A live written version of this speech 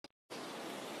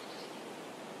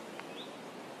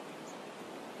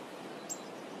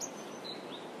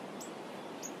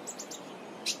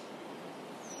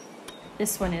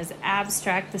This one is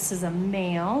abstract. This is a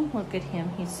male. Look at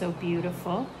him, he's so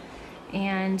beautiful.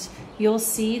 And you'll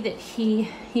see that he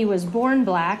was born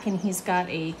black and he's got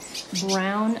a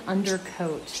brown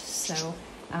undercoat. So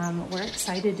we're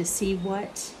excited to see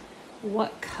what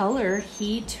color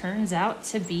he turns out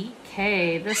to be.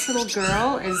 Okay, this little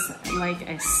girl is like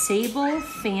a sable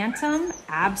phantom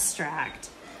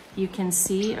abstract. You can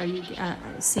see, are you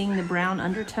seeing the brown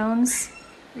undertones?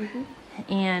 Mm-hmm.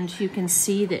 And you can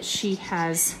see that she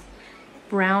has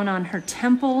brown on her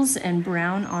temples and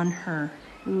brown on her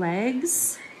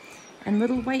legs and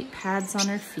little white pads on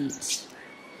her feet.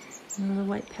 And a little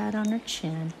white pad on her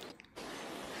chin.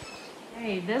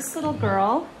 Okay, this little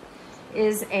girl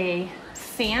is a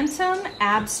phantom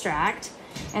abstract,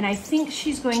 and I think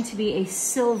she's going to be a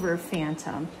silver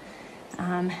phantom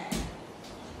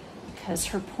because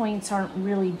her points aren't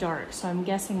really dark, so I'm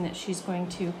guessing that she's going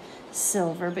to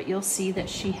silver, but you'll see that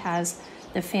she has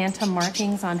the phantom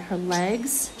markings on her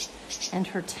legs and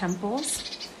her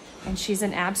temples, and she's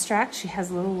an abstract. She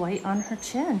has a little white on her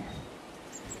chin.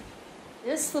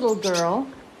 This little girl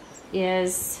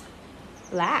is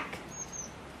black.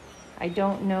 I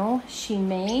don't know, she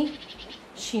may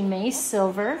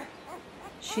silver.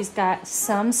 She's got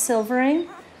some silvering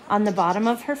on the bottom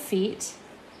of her feet.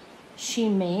 She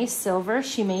may silver,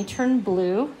 she may turn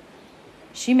blue.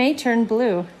 She may turn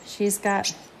blue. She's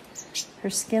got, her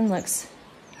skin looks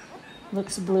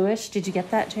bluish. Did you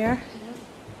get that, JR?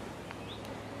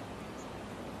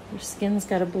 Her skin's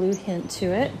got a blue hint to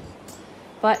it.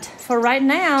 But for right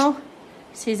now,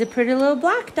 she's a pretty little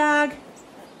black dog.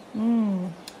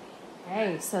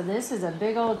 Okay, so this is a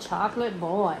big old chocolate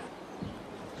boy.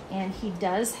 And he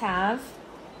does have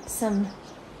some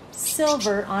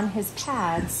silver on his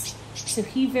pads, so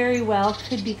he very well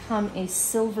could become a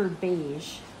silver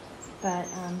beige. But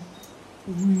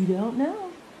we don't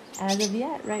know as of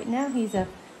yet. Right now, he's a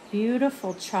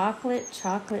beautiful chocolate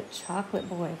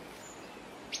boy.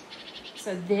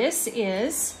 So this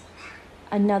is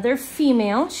another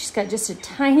female. She's got just a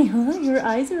tiny, her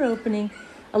eyes are opening,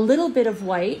 a little bit of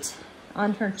white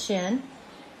on her chin,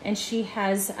 and she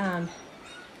has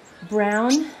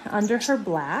brown under her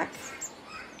black,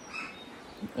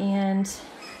 and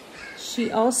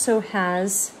she also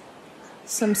has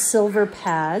some silver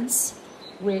pads,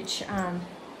 which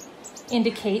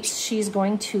indicates she's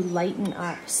going to lighten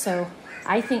up. So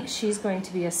I think she's going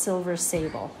to be a silver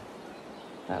sable,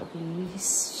 but we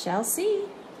shall see.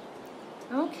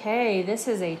 Okay, this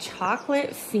is a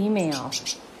chocolate female.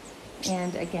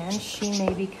 And again, she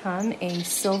may become a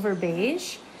silver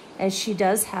beige, as she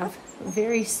does have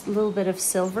very little bit of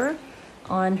silver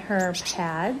on her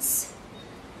pads.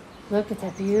 Look at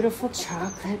that beautiful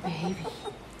chocolate baby.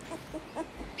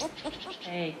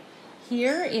 Okay,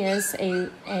 here is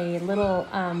a little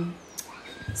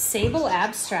sable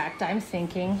abstract, I'm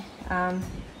thinking.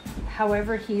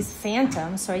 However, he's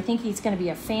phantom, so I think he's going to be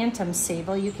a phantom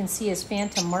sable. You can see his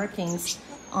phantom markings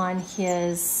on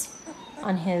his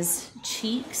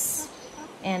cheeks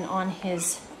and on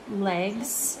his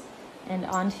legs and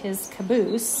on his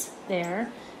caboose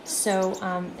there. So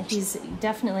he's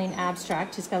definitely an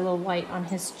abstract. He's got a little white on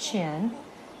his chin.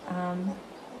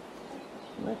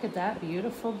 Look at that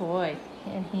beautiful boy.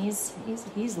 And he's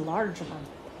large one.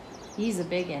 He's a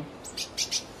big one.